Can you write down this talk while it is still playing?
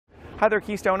Hi there,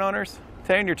 Keystone owners.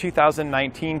 Today in your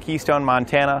 2019 Keystone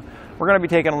Montana, we're going to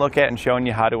be taking a look at and showing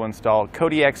you how to install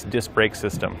Kodiak's disc brake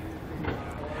system.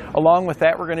 Along with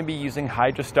that, we're going to be using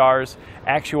Hydrastar's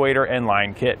actuator and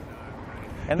line kit.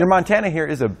 And your Montana here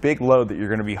is a big load that you're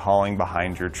going to be hauling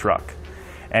behind your truck.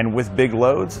 And with big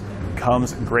loads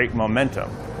comes great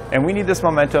momentum. And we need this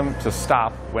momentum to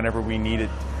stop whenever we need it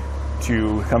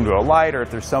to come to a light or if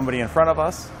there's somebody in front of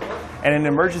us. And in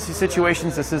emergency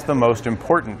situations, this is the most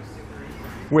important.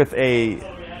 With a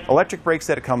electric brake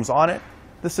set that comes on it,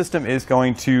 the system is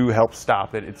going to help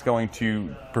stop it. It's going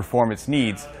to perform its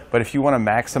needs. But if you want to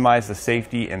maximize the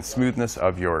safety and smoothness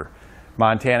of your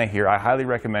Montana here, I highly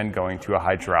recommend going to a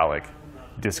hydraulic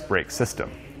disc brake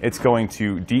system. It's going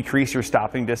to decrease your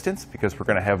stopping distance because we're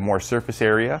going to have more surface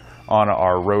area on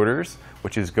our rotors,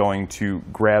 which is going to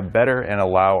grab better and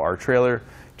allow our trailer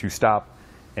to stop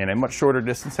in a much shorter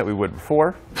distance than we would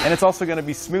before. And it's also going to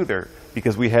be smoother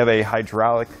because we have a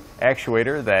hydraulic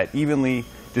actuator that evenly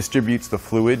distributes the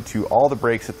fluid to all the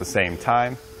brakes at the same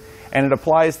time, and it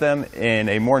applies them in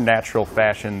a more natural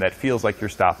fashion that feels like you're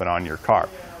stopping on your car.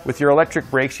 With your electric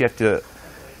brakes, you have to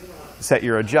set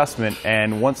your adjustment,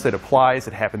 and once it applies,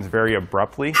 it happens very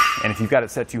abruptly, and if you've got it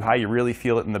set too high, you really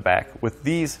feel it in the back. With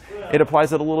these, it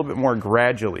applies it a little bit more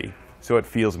gradually, so it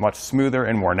feels much smoother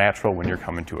and more natural when you're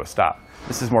coming to a stop.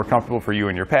 This is more comfortable for you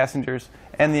and your passengers,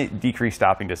 and the decreased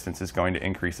stopping distance is going to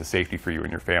increase the safety for you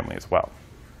and your family as well.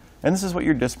 And this is what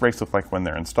your disc brakes look like when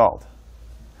they're installed.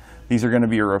 These are going to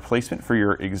be a replacement for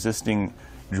your existing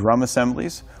drum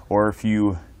assemblies, or if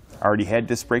you already had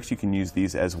disc brakes, you can use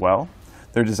these as well.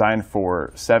 They're designed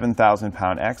for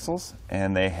 7,000-pound axles,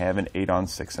 and they have an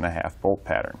 8-on-6.5 bolt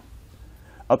pattern.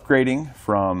 Upgrading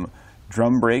from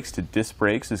drum brakes to disc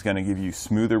brakes is going to give you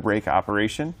smoother brake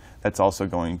operation. That's also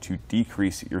going to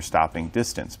decrease your stopping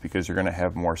distance because you're going to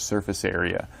have more surface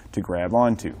area to grab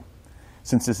onto.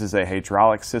 Since this is a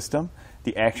hydraulic system,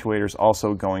 the actuator is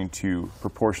also going to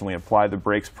proportionally apply the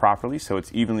brakes properly so it's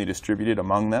evenly distributed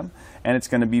among them, and it's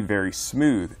going to be very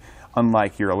smooth.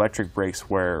 Unlike your electric brakes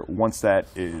where once that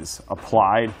is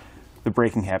applied, the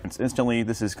braking happens instantly.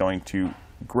 This is going to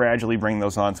gradually bring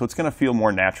those on, so it's going to feel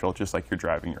more natural, just like you're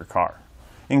driving your car.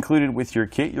 Included with your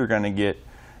kit, you're going to get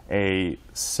a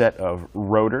set of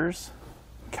rotors,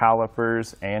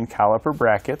 calipers, and caliper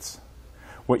brackets.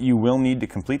 What you will need to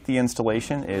complete the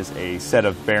installation is a set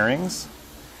of bearings,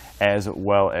 as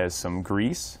well as some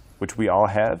grease, which we all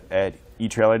have at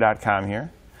Etrailer.com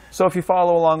here. So if you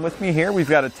follow along with me here, we've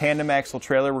got a tandem axle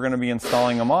trailer we're going to be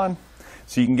installing them on,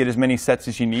 so you can get as many sets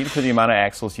as you need for the amount of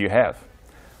axles you have.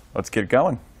 Let's get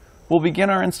going. We'll begin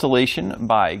our installation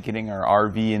by getting our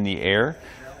RV in the air.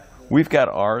 We've got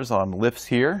ours on lifts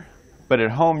here, but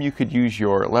at home you could use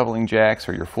your leveling jacks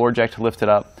or your floor jack to lift it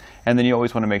up, and then you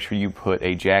always want to make sure you put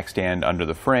a jack stand under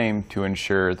the frame to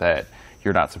ensure that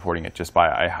you're not supporting it just by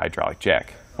a hydraulic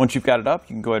jack. Once you've got it up,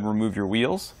 you can go ahead and remove your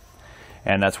wheels,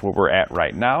 and that's where we're at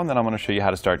right now, and then I'm going to show you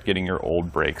how to start getting your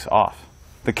old brakes off.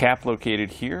 The cap located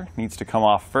here needs to come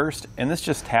off first, and this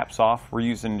just taps off. We're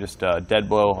using just a dead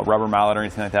blow, a rubber mallet or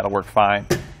anything like that will work fine.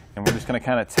 And we're just going to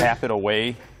kind of tap it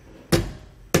away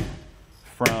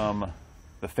from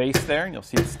the face there, and you'll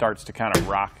see it starts to kind of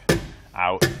rock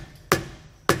out.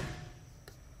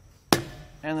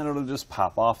 And then it'll just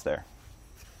pop off there.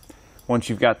 Once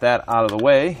you've got that out of the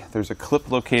way, there's a clip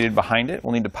located behind it.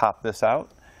 We'll need to pop this out.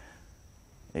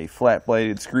 A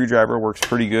flat-bladed screwdriver works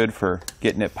pretty good for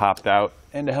getting it popped out.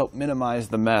 And to help minimize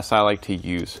the mess, I like to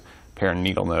use a pair of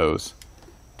needle nose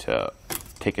to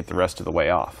take it the rest of the way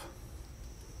off.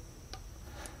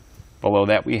 Below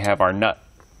that we have our nut.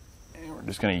 And we're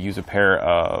just going to use a pair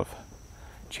of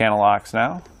channel locks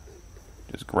now.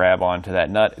 Just grab onto that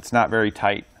nut. It's not very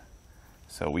tight,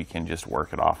 so we can just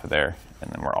work it off of there.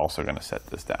 And then we're also going to set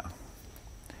this down.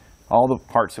 All the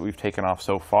parts that we've taken off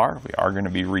so far, we are going to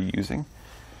be reusing.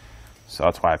 So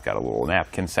that's why I've got a little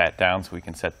napkin sat down so we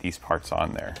can set these parts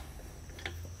on there.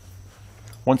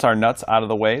 Once our nut's out of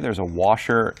the way, there's a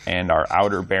washer and our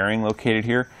outer bearing located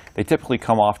here. They typically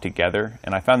come off together,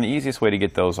 and I found the easiest way to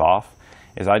get those off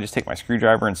is I just take my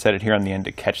screwdriver and set it here on the end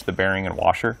to catch the bearing and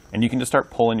washer, and you can just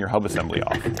start pulling your hub assembly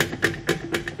off.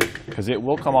 Because it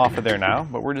will come off of there now,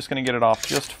 but we're just going to get it off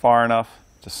just far enough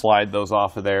to slide those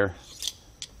off of there,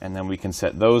 and then we can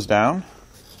set those down.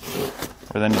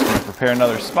 We're then just going to prepare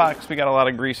another spot because we got a lot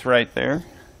of grease right there.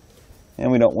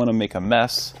 And we don't want to make a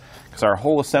mess because our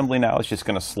whole assembly now is just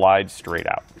going to slide straight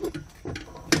out.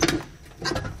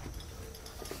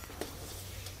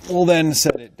 We'll then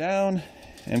set it down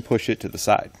and push it to the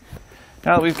side.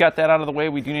 Now that we've got that out of the way,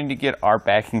 we do need to get our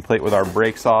backing plate with our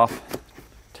brakes off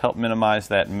to help minimize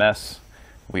that mess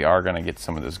we are going to get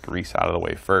some of this grease out of the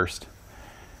way first.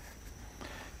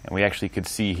 And we actually could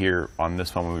see here on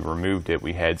this one when we removed it,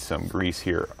 we had some grease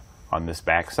here on this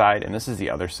back side, and this is the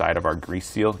other side of our grease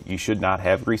seal. You should not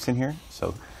have grease in here,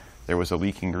 so there was a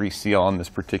leaking grease seal on this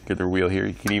particular wheel here.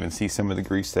 You can even see some of the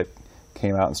grease that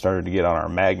came out and started to get on our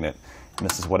magnet, and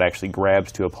this is what actually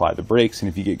grabs to apply the brakes. And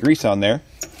if you get grease on there,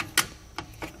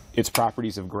 its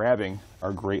properties of grabbing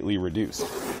are greatly reduced.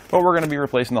 But we're going to be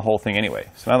replacing the whole thing anyway.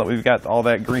 So now that we've got all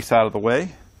that grease out of the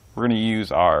way, we're going to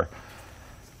use our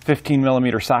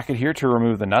 15mm socket here to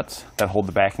remove the nuts that hold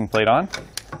the backing plate on.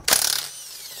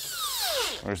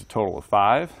 There's a total of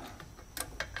 5.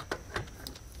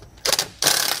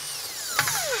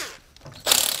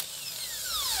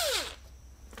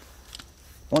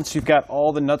 Once you've got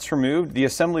all the nuts removed, the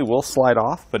assembly will slide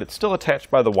off, but it's still attached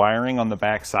by the wiring on the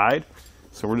back side.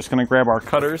 So we're just going to grab our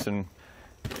cutters and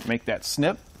make that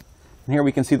snip. And here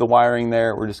we can see the wiring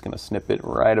there. We're just going to snip it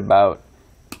right about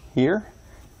here.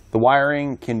 The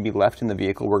wiring can be left in the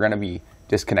vehicle. We're going to be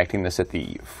disconnecting this at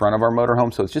the front of our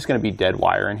motorhome, so it's just going to be dead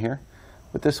wire in here.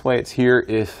 But this way it's here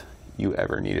if you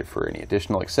ever need it for any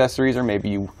additional accessories, or maybe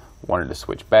you wanted to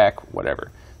switch back,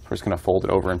 whatever. So we're just going to fold it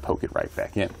over and poke it right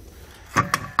back in.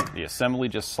 The assembly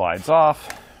just slides off,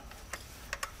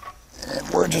 and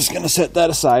we're just going to set that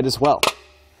aside as well.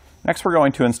 Next we're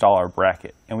going to install our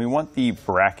bracket, and we want the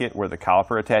bracket where the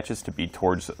caliper attaches to be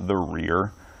towards the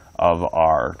rear of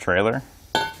our trailer.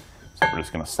 So we're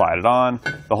just going to slide it on.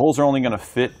 The holes are only going to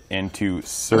fit into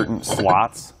certain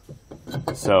slots,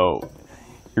 so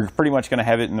you're pretty much going to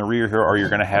have it in the rear here, or you're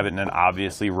going to have it in an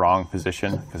obviously wrong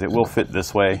position, because it will fit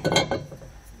this way,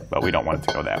 but we don't want it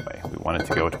to go that way. We want it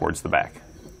to go towards the back.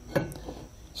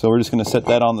 So we're just going to set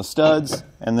that on the studs,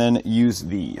 and then use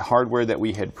the hardware that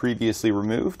we had previously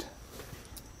removed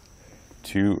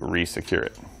to re-secure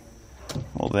it.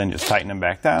 We'll then just tighten them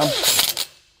back down.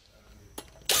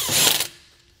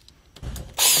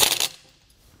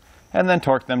 And then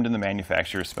torque them to the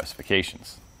manufacturer's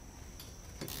specifications.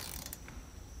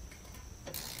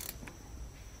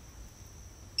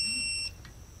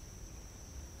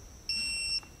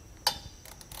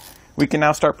 We can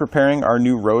now start preparing our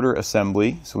new rotor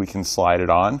assembly so we can slide it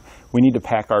on. We need to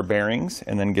pack our bearings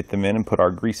and then get them in and put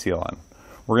our grease seal on.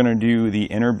 We're going to do the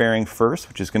inner bearing first,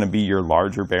 which is going to be your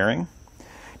larger bearing.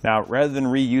 Now, rather than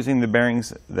reusing the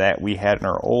bearings that we had in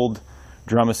our old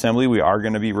drum assembly, we are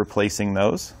going to be replacing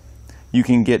those. You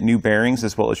can get new bearings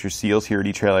as well as your seals here at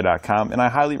Etrailer.com, and I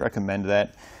highly recommend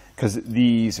that because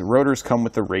these rotors come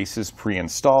with the races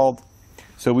pre-installed.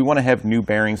 So we want to have new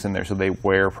bearings in there so they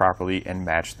wear properly and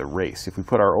match the race. If we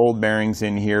put our old bearings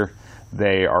in here,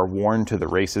 they are worn to the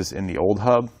races in the old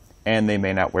hub, and they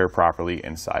may not wear properly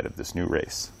inside of this new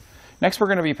race. Next, we're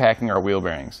going to be packing our wheel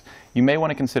bearings. You may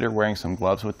want to consider wearing some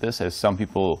gloves with this, as some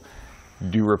people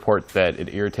do report that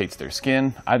it irritates their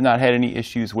skin. I've not had any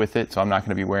issues with it, so I'm not going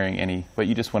to be wearing any, but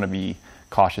you just want to be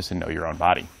cautious and know your own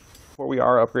body. Before we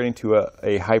are upgrading to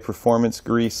a high performance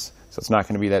grease, so it's not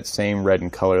going to be that same red in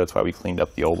color. That's why we cleaned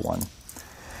up the old one.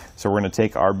 So we're going to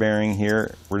take our bearing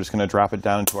here. We're just going to drop it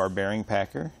down into our bearing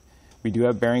packer. We do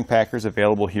have bearing packers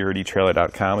available here at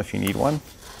Etrailer.com if you need one.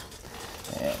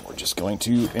 And we're just going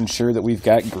to ensure that we've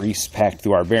got grease packed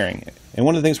through our bearing. And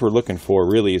one of the things we're looking for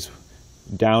really is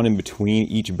down in between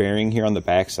each bearing here on the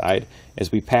back side.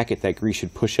 As we pack it, that grease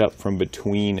should push up from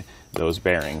between those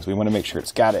bearings. We want to make sure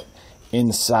it's got it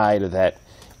inside of that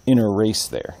inner race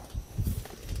there.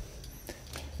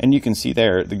 And you can see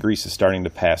there the grease is starting to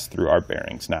pass through our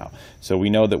bearings now. So we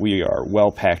know that we are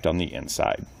well packed on the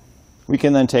inside. We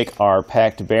can then take our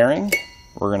packed bearing,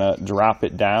 we're going to drop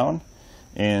it down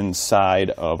inside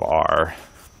of our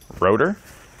rotor.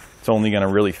 It's only going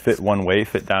to really fit one way,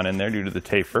 fit down in there due to the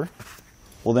taper.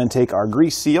 We'll then take our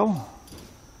grease seal.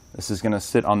 This is going to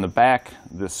sit on the back.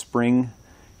 The spring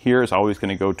here is always going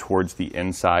to go towards the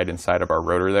inside of our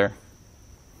rotor there.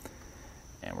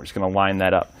 And we're just going to line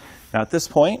that up. Now at this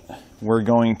point, we're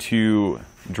going to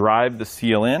drive the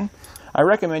seal in. I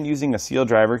recommend using a seal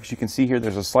driver because you can see here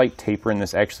there's a slight taper, and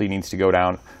this actually needs to go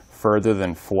down further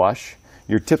than flush.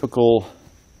 Your typical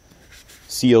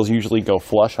seals usually go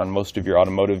flush on most of your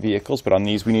automotive vehicles, but on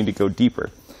these we need to go deeper.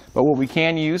 But what we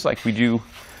can use, like we do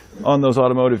on those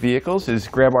automotive vehicles, is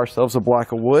grab ourselves a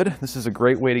block of wood. This is a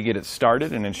great way to get it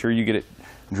started and ensure you get it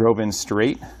drove in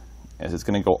straight, as it's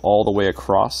going to go all the way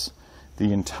across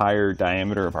the entire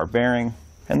diameter of our bearing,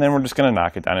 and then we're just going to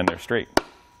knock it down in there straight.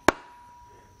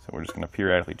 So we're just going to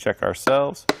periodically check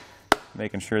ourselves,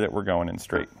 making sure that we're going in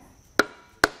straight.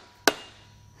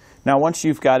 Now once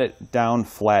you've got it down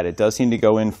flat, it does need to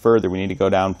go in further. We need to go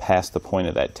down past the point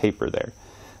of that taper there.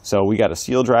 So we got a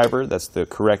seal driver, that's the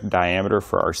correct diameter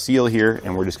for our seal here,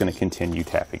 and we're just going to continue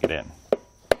tapping it in.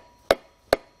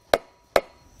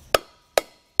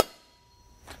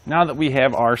 Now that we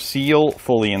have our seal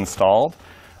fully installed,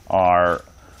 our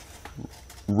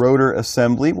rotor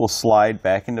assembly will slide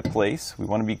back into place. We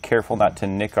want to be careful not to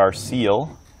nick our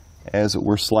seal as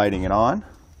we're sliding it on.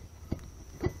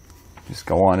 Just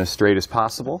go on as straight as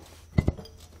possible.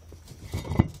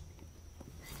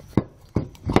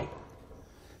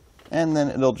 And then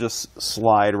it'll just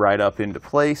slide right up into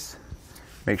place.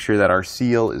 Make sure that our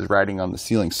seal is riding on the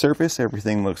sealing surface.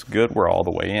 Everything looks good. We're all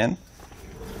the way in.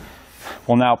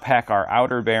 We'll now pack our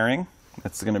outer bearing.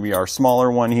 That's going to be our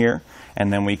smaller one here.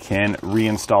 And then we can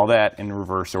reinstall that in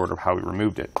reverse order of how we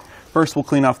removed it. First, we'll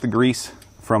clean off the grease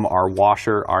from our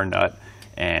washer, our nut,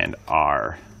 and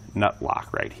our nut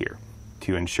lock right here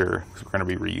to ensure, because we're going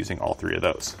to be reusing all three of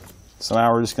those. So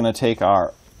now we're just going to take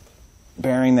our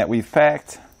bearing that we've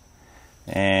packed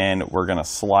and we're going to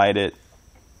slide it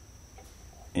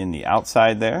in the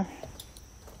outside there.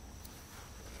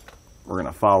 We're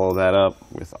going to follow that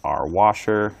up with our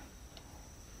washer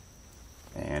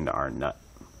and our nut.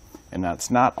 And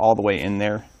that's not all the way in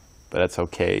there, but that's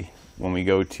okay. When we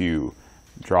go to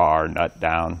draw our nut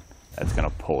down, that's going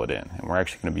to pull it in. And we're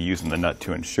actually going to be using the nut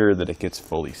to ensure that it gets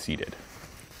fully seated.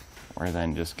 We're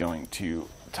then just going to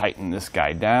tighten this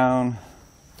guy down.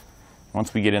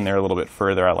 Once we get in there a little bit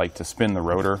further, I like to spin the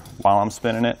rotor while I'm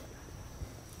spinning it,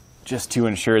 just to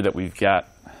ensure that we've got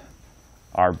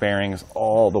our bearings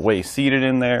all the way seated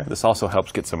in there. This also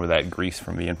helps get some of that grease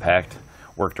from the impact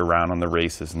worked around on the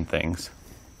races and things.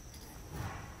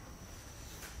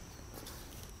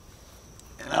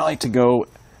 And I like to go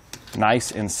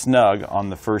nice and snug on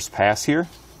the first pass here.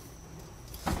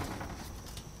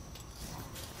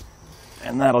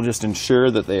 And that'll just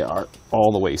ensure that they are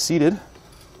all the way seated.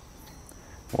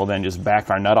 We'll then just back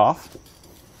our nut off.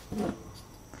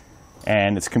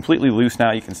 And it's completely loose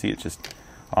now. You can see it's just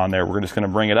on there. We're just going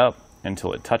to bring it up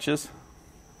until it touches.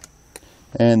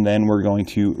 And then we're going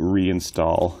to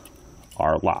reinstall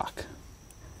our lock.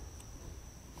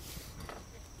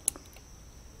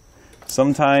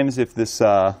 Sometimes if this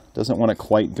doesn't want to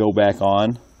quite go back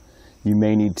on, you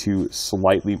may need to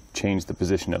slightly change the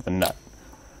position of the nut.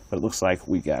 But it looks like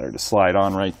we got her to slide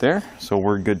on right there, so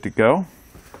we're good to go.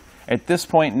 At this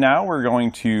point now, we're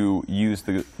going to use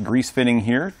the grease fitting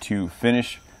here to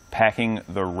finish packing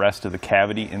the rest of the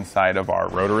cavity inside of our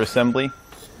rotor assembly.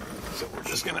 So we're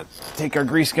just going to take our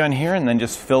grease gun here and then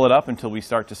just fill it up until we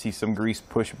start to see some grease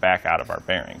push back out of our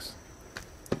bearings.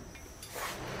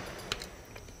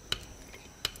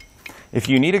 If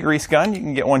you need a grease gun, you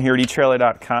can get one here at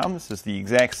Etrailer.com. This is the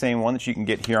exact same one that you can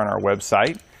get here on our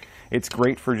website. It's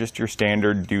great for just your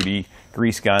standard duty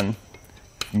grease gun,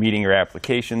 meeting your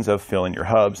applications of filling your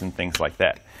hubs and things like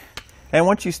that. And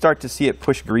once you start to see it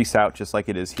push grease out just like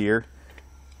it is here,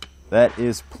 that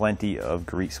is plenty of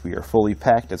grease. We are fully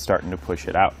packed. It's starting to push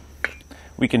it out.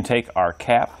 We can take our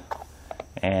cap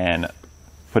and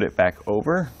put it back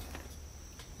over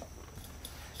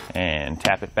and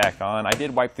tap it back on. I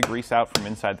did wipe the grease out from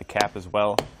inside the cap as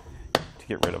well to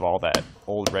get rid of all that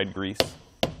old red grease.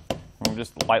 I'm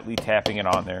just lightly tapping it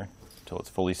on there until it's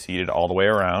fully seated all the way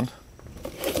around.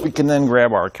 We can then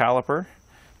grab our caliper,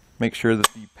 make sure that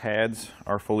the pads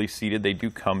are fully seated. They do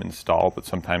come installed, but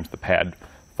sometimes the pad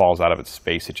falls out of its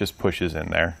space. It just pushes in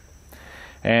there.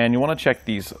 And you want to check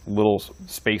these little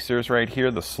spacers right here,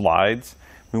 the slides.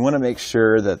 We want to make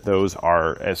sure that those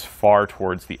are as far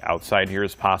towards the outside here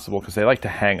as possible, because they like to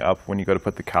hang up when you go to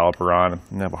put the caliper on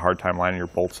and have a hard time lining your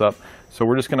bolts up. So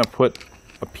we're just going to put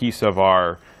a piece of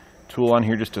our tool on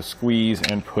here just to squeeze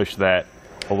and push that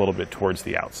a little bit towards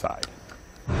the outside.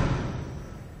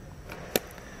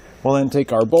 We'll then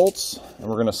take our bolts and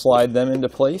we're going to slide them into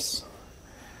place,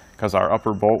 because our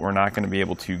upper bolt we're not going to be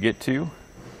able to get to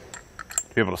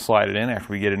be able to slide it in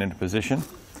after we get it into position.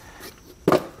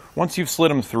 Once you've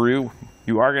slid them through,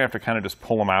 you are going to have to kind of just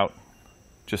pull them out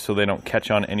just so they don't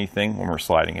catch on anything when we're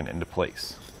sliding it into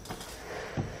place.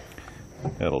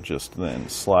 It'll just then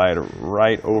slide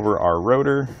right over our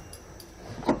rotor.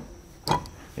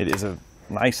 It is a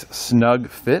nice snug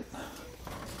fit,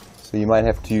 so you might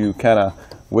have to kind of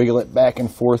wiggle it back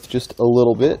and forth just a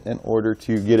little bit in order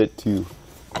to get it to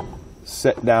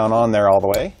set down on there all the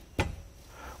way.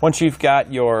 Once you've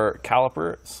got your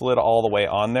caliper slid all the way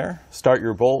on there, start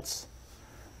your bolts.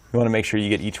 You want to make sure you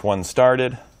get each one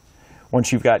started.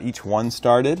 Once you've got each one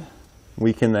started,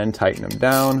 we can then tighten them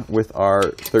down with our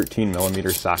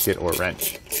 13mm socket or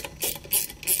wrench.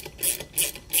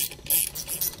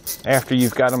 After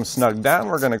you've got them snugged down,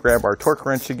 we're going to grab our torque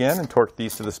wrench again and torque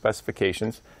these to the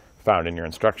specifications found in your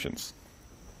instructions.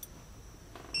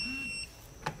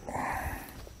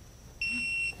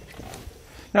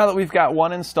 Now that we've got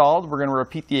one installed, we're going to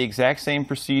repeat the exact same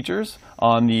procedures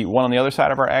on the one on the other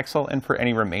side of our axle and for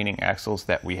any remaining axles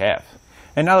that we have.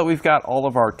 And now that we've got all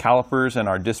of our calipers and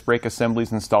our disc brake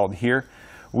assemblies installed here,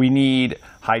 we need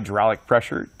hydraulic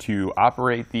pressure to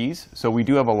operate these. So we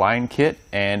do have a line kit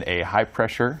and a high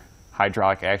pressure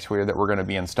hydraulic actuator that we're going to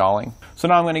be installing. So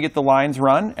now I'm going to get the lines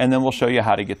run and then we'll show you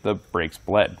how to get the brakes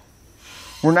bled.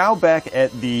 We're now back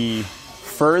at the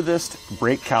furthest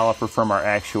brake caliper from our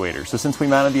actuator. So since we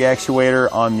mounted the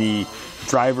actuator on the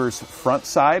driver's front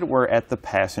side, we're at the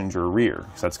passenger rear.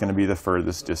 So that's going to be the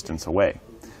furthest distance away.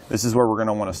 This is where we're going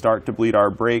to want to start to bleed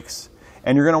our brakes.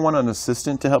 And you're going to want an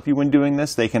assistant to help you when doing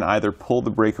this. They can either pull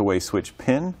the breakaway switch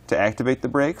pin to activate the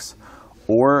brakes,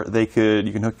 or you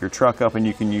can hook your truck up and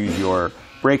you can use your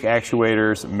brake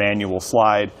actuator's manual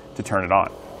slide to turn it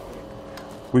on.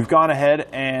 We've gone ahead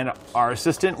and our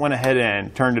assistant went ahead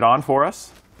and turned it on for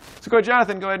us. So go ahead,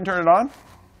 Jonathan, go ahead and turn it on.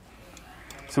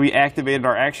 So we activated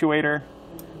our actuator.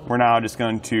 We're now just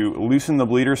going to loosen the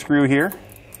bleeder screw here.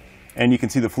 And you can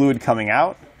see the fluid coming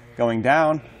out, going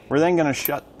down. We're then going to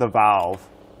shut the valve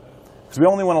because we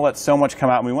only want to let so much come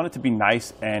out and we want it to be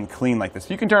nice and clean like this.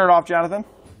 You can turn it off, Jonathan.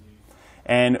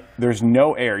 And there's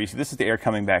no air. You see, this is the air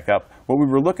coming back up. What we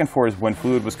were looking for is when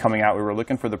fluid was coming out, we were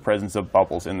looking for the presence of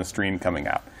bubbles in the stream coming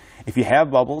out. If you have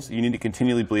bubbles, you need to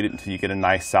continually bleed it until you get a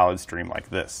nice solid stream like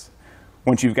this.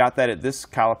 Once you've got that at this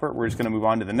caliper, we're just going to move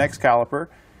on to the next caliper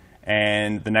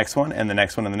and the next one and the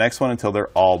next one and the next one until they're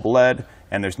all bled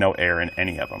and there's no air in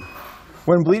any of them.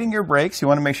 When bleeding your brakes, you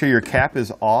want to make sure your cap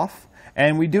is off.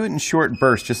 And we do it in short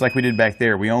bursts, just like we did back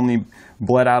there. We only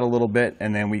bled out a little bit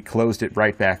and then we closed it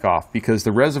right back off because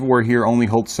the reservoir here only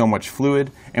holds so much fluid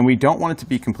and we don't want it to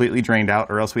be completely drained out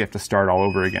or else we have to start all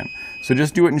over again. So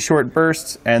just do it in short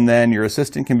bursts and then your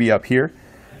assistant can be up here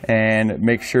and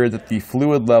make sure that the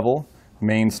fluid level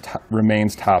remains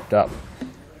topped up.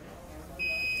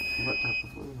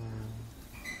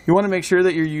 You want to make sure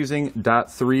that you're using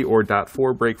 .3 or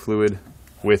 .4 brake fluid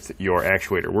with your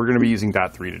actuator. We're going to be using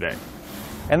 .3 today.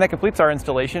 And that completes our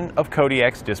installation of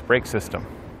Kodiak's disc brake system.